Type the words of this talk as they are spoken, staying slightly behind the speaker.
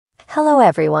Hello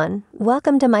everyone,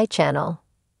 welcome to my channel.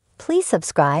 Please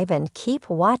subscribe and keep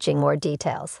watching more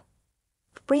details.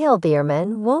 Brielle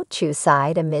Biermann won't choose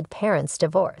side amid parents'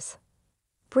 divorce.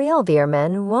 Brielle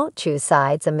Biermann won't choose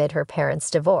sides amid her parents'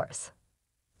 divorce.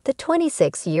 The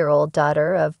 26-year-old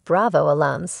daughter of Bravo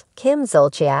alums Kim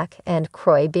Zolciak and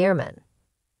Kroy Biermann.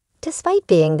 Despite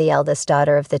being the eldest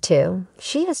daughter of the two,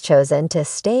 she has chosen to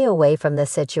stay away from the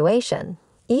situation,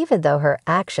 even though her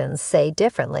actions say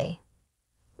differently.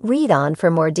 Read on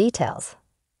for more details.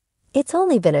 It's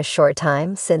only been a short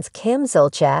time since Kim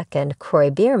Zolciak and Kroy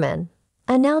Biermann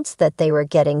announced that they were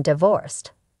getting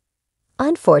divorced.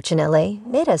 Unfortunately,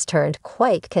 it has turned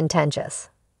quite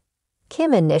contentious.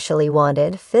 Kim initially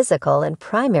wanted physical and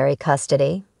primary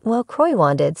custody, while Kroy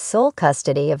wanted sole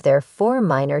custody of their 4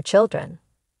 minor children.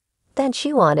 Then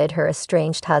she wanted her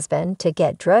estranged husband to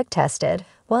get drug tested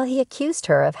while he accused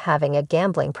her of having a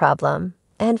gambling problem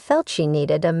and felt she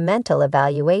needed a mental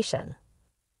evaluation.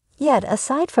 Yet,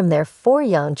 aside from their 4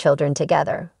 young children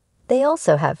together, they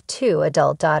also have 2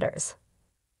 adult daughters.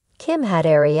 Kim had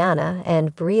Ariana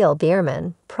and Brielle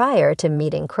Biermann prior to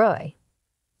meeting Kroy.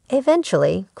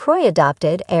 Eventually, Kroy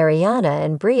adopted Ariana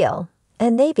and Brielle,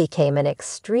 and they became an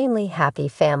extremely happy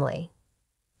family.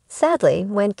 Sadly,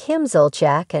 when Kim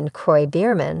Zolciak and Kroy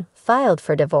Biermann filed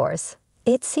for divorce,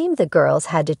 it seemed the girls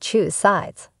had to choose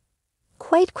sides.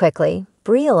 Quite quickly,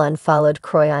 Brielle unfollowed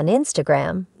Kroy on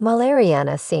Instagram, while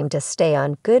Ariana seemed to stay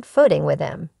on good footing with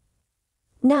him.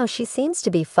 Now she seems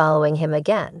to be following him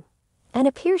again, and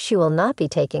appears she will not be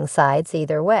taking sides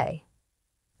either way.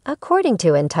 According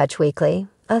to In Touch Weekly,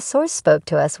 a source spoke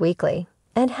to Us Weekly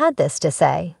and had this to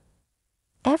say: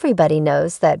 "Everybody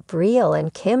knows that Brielle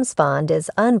and Kim's bond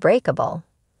is unbreakable,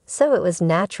 so it was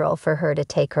natural for her to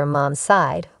take her mom's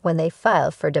side when they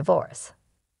filed for divorce."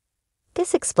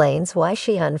 This explains why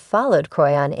she unfollowed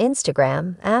Kroy on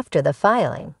Instagram after the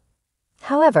filing.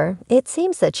 However, it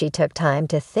seems that she took time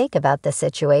to think about the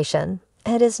situation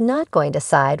and is not going to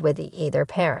side with either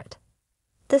parent.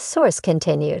 The source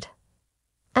continued,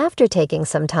 "After taking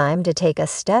some time to take a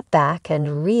step back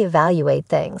and reevaluate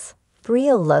things,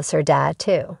 Brielle loves her dad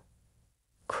too.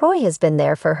 Kroy has been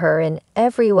there for her in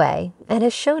every way and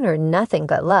has shown her nothing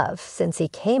but love since he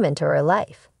came into her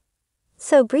life.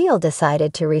 So Brielle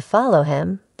decided to refollow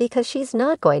him because she's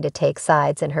not going to take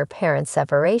sides in her parents'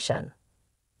 separation.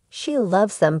 She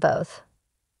loves them both."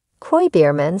 Kroy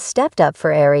Biermann stepped up for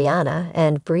Ariana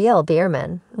and Brielle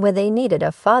Biermann when they needed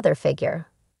a father figure.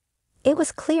 It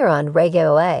was clear on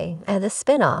Radio A and the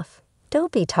spin-off,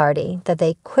 Don't Be Tardy, that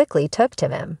they quickly took to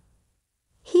him.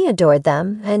 He adored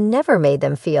them and never made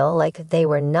them feel like they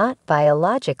were not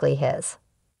biologically his.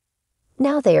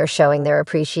 Now they are showing their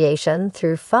appreciation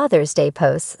through Father's Day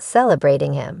posts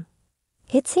celebrating him.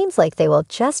 It seems like they will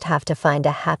just have to find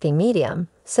a happy medium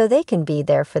so they can be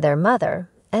there for their mother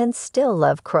and still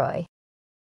love Kroy.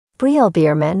 Brielle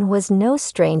Biermann was no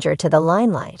stranger to the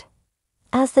limelight.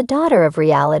 As the daughter of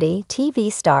reality TV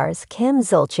stars Kim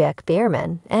Zolciak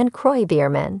Biermann and Kroy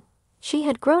Biermann, she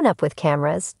had grown up with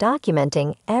cameras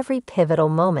documenting every pivotal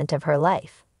moment of her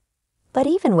life. But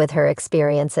even with her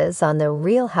experiences on The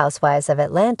Real Housewives of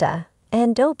Atlanta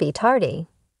and Don't Be Tardy,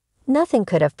 nothing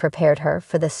could have prepared her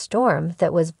for the storm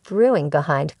that was brewing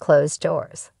behind closed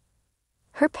doors.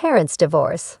 Her parents'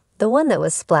 divorce, the one that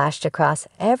was splashed across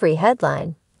every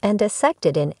headline and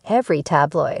dissected in every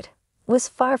tabloid, was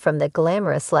far from the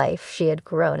glamorous life she had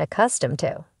grown accustomed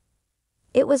to.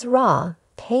 It was raw,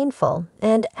 painful,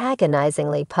 and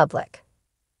agonizingly public.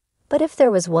 But if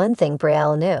there was one thing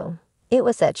Brielle knew, it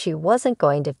was that she wasn't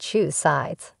going to choose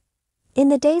sides. In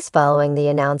the days following the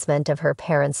announcement of her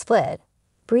parents' split,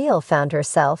 Brielle found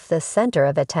herself the center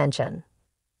of attention.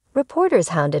 Reporters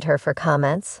hounded her for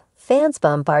comments, fans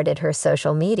bombarded her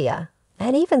social media,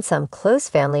 and even some close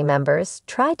family members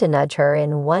tried to nudge her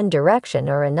in one direction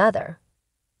or another.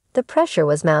 The pressure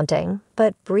was mounting,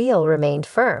 but Brielle remained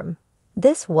firm.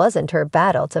 This wasn't her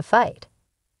battle to fight.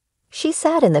 She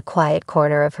sat in the quiet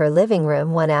corner of her living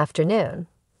room one afternoon,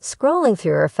 scrolling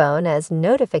through her phone as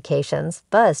notifications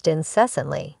buzzed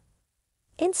incessantly.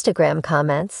 Instagram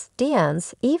comments,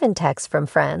 DMs, even texts from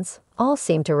friends all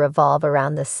seemed to revolve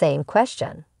around the same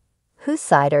question: whose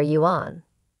side are you on?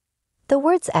 The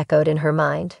words echoed in her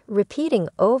mind, repeating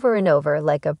over and over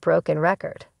like a broken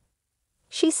record.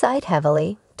 She sighed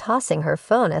heavily, tossing her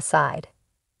phone aside.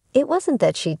 It wasn't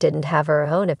that she didn't have her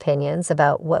own opinions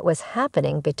about what was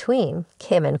happening between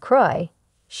Kim and Kroy.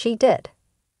 She did.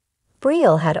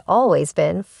 Brielle had always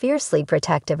been fiercely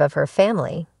protective of her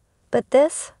family, but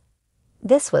this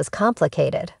was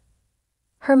complicated.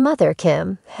 Her mother,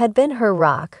 Kim, had been her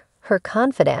rock, her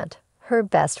confidant, her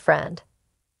best friend.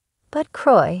 But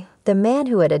Kroy, the man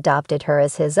who had adopted her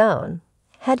as his own,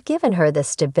 had given her the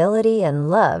stability and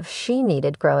love she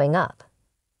needed growing up.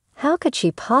 How could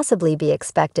she possibly be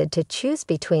expected to choose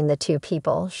between the two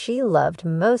people she loved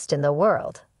most in the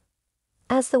world?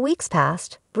 As the weeks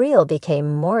passed, Brielle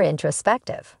became more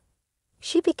introspective.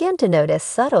 She began to notice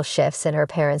subtle shifts in her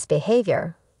parents'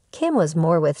 behavior. Kim was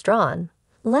more withdrawn,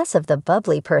 less of the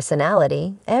bubbly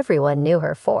personality everyone knew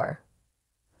her for.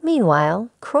 Meanwhile,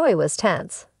 Croy was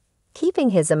tense, keeping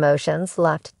his emotions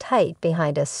locked tight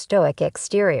behind a stoic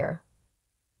exterior.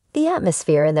 The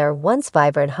atmosphere in their once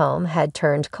vibrant home had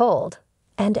turned cold,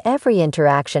 and every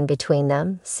interaction between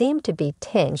them seemed to be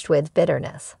tinged with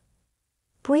bitterness.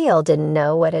 Brielle didn't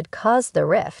know what had caused the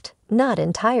rift, not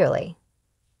entirely.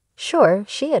 Sure,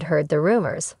 she had heard the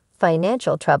rumors,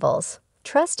 financial troubles,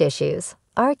 trust issues,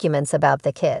 arguments about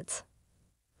the kids.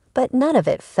 But none of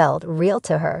it felt real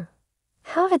to her.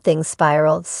 How had things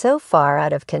spiraled so far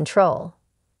out of control?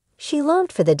 She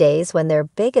longed for the days when their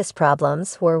biggest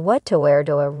problems were what to wear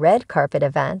to a red carpet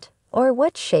event or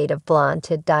what shade of blonde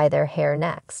to dye their hair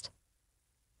next.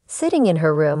 Sitting in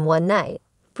her room one night,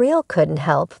 Brielle couldn't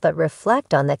help but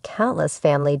reflect on the countless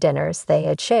family dinners they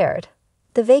had shared,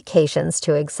 the vacations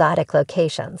to exotic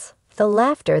locations, the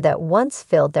laughter that once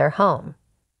filled their home.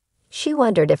 She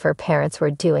wondered if her parents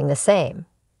were doing the same,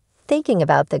 thinking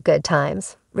about the good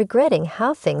times, regretting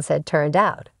how things had turned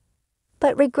out.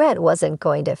 But regret wasn't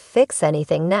going to fix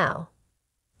anything now.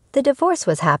 The divorce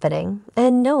was happening,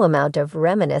 and no amount of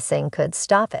reminiscing could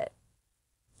stop it.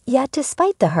 Yet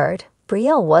despite the hurt,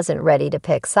 Brielle wasn't ready to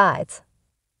pick sides.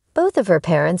 Both of her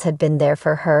parents had been there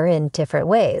for her in different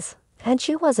ways, and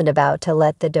she wasn't about to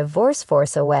let the divorce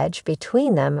force a wedge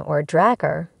between them or drag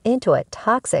her into a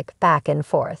toxic back and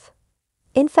forth.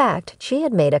 In fact, she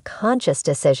had made a conscious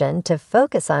decision to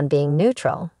focus on being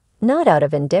neutral, not out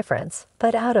of indifference,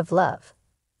 but out of love.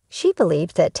 She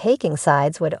believed that taking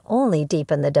sides would only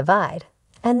deepen the divide,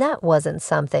 and that wasn't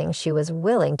something she was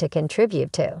willing to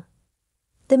contribute to.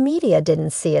 The media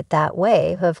didn't see it that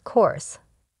way, of course.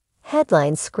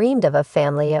 Headlines screamed of a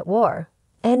family at war,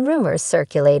 and rumors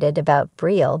circulated about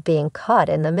Brielle being caught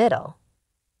in the middle.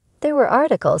 There were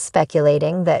articles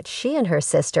speculating that she and her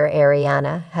sister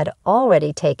Ariana had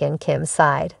already taken Kim's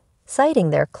side, citing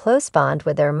their close bond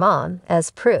with their mom as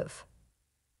proof.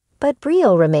 But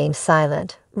Brielle remained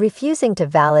silent, refusing to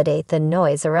validate the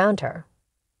noise around her.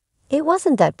 It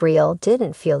wasn't that Brielle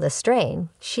didn't feel the strain,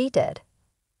 she did.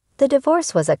 The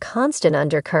divorce was a constant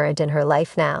undercurrent in her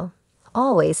life now,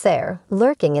 always there,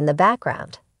 lurking in the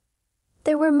background.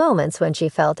 There were moments when she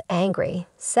felt angry,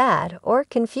 sad, or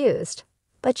confused,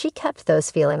 but she kept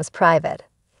those feelings private,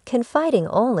 confiding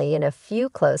only in a few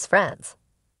close friends.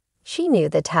 She knew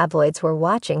the tabloids were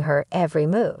watching her every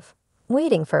move,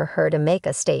 waiting for her to make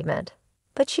a statement,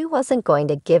 but she wasn't going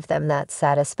to give them that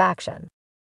satisfaction.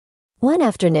 One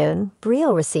afternoon,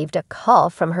 Brielle received a call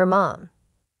from her mom.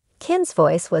 Kim's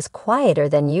voice was quieter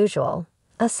than usual,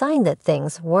 a sign that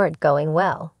things weren't going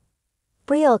well.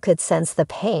 Brielle could sense the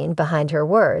pain behind her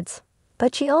words,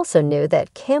 but she also knew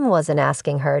that Kim wasn't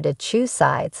asking her to choose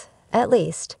sides, at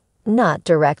least, not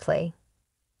directly.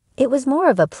 It was more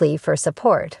of a plea for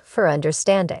support, for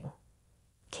understanding.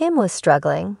 Kim was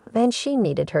struggling, and she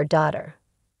needed her daughter.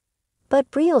 But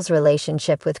Brielle's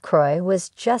relationship with Croy was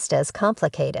just as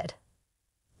complicated.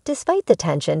 Despite the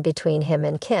tension between him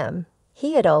and Kim,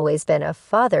 he had always been a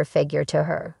father figure to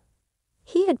her.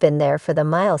 He had been there for the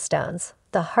milestones,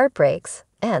 the heartbreaks,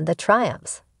 and the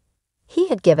triumphs. He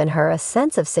had given her a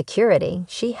sense of security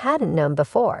she hadn't known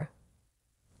before.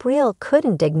 Brielle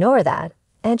couldn't ignore that,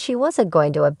 and she wasn't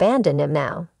going to abandon him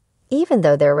now, even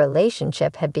though their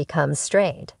relationship had become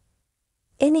strained.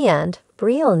 In the end,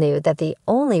 Brielle knew that the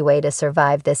only way to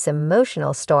survive this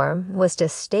emotional storm was to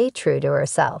stay true to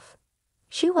herself.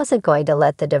 She wasn't going to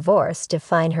let the divorce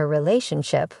define her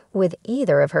relationship with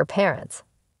either of her parents.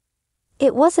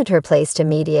 It wasn't her place to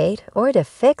mediate or to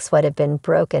fix what had been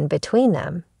broken between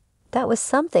them. That was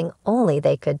something only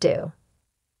they could do.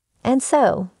 And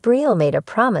so, Brielle made a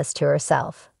promise to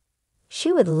herself.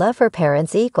 She would love her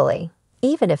parents equally,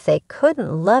 even if they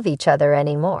couldn't love each other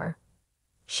anymore.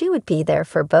 She would be there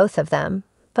for both of them,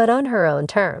 but on her own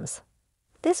terms.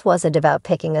 This wasn't about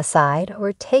picking a side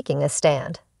or taking a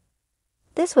stand.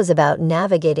 This was about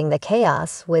navigating the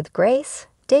chaos with grace,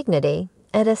 dignity,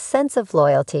 and a sense of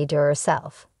loyalty to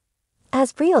herself.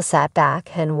 As Brielle sat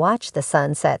back and watched the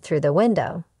sun set through the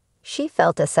window, she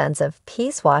felt a sense of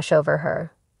peace wash over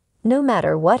her. No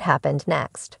matter what happened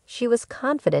next, she was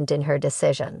confident in her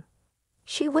decision.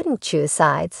 She wouldn't choose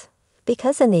sides,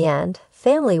 because in the end,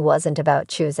 family wasn't about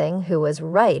choosing who was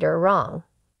right or wrong.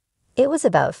 It was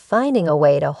about finding a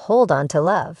way to hold on to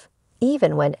love,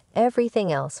 even when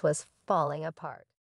everything else was falling apart.